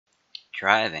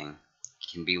Driving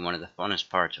can be one of the funnest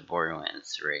parts of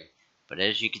Borderlands 3, but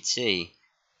as you can see,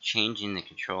 changing the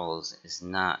controls is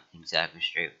not exactly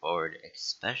straightforward,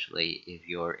 especially if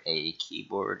you're a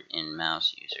keyboard and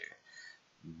mouse user.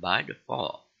 By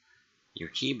default, your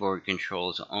keyboard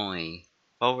controls only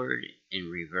forward and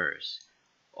reverse.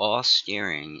 All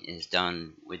steering is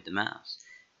done with the mouse,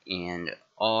 and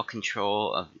all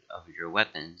control of your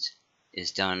weapons is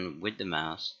done with the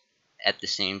mouse at the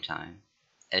same time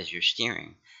as your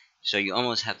steering. So you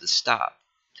almost have to stop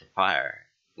to fire,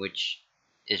 which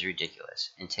is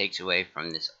ridiculous and takes away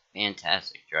from this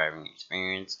fantastic driving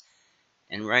experience.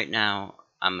 And right now,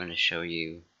 I'm going to show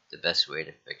you the best way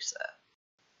to fix that.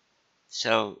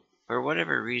 So, for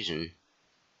whatever reason,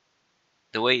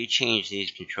 the way you change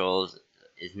these controls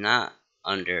is not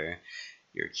under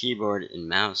your keyboard and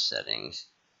mouse settings,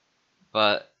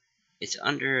 but it's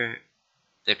under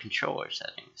the controller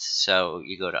settings. So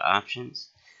you go to options,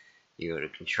 you go to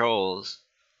controls,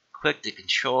 click the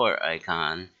controller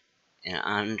icon, and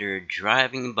under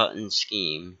driving button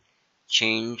scheme,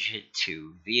 change it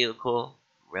to vehicle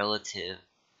relative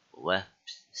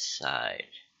left side.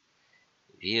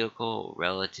 Vehicle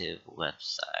relative left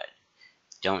side.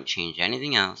 Don't change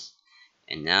anything else,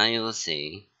 and now you will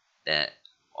see that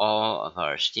all of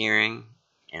our steering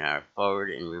and our forward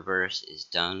and reverse is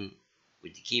done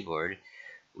with the keyboard,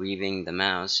 leaving the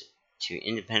mouse to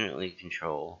independently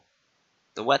control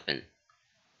the weapon,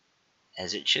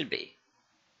 as it should be.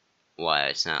 Why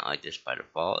it's not like this by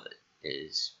default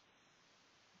is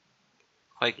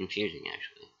quite confusing,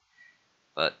 actually.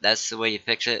 But that's the way you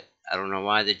fix it. I don't know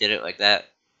why they did it like that,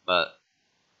 but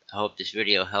I hope this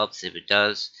video helps. If it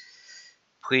does,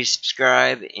 please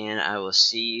subscribe, and I will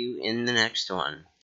see you in the next one.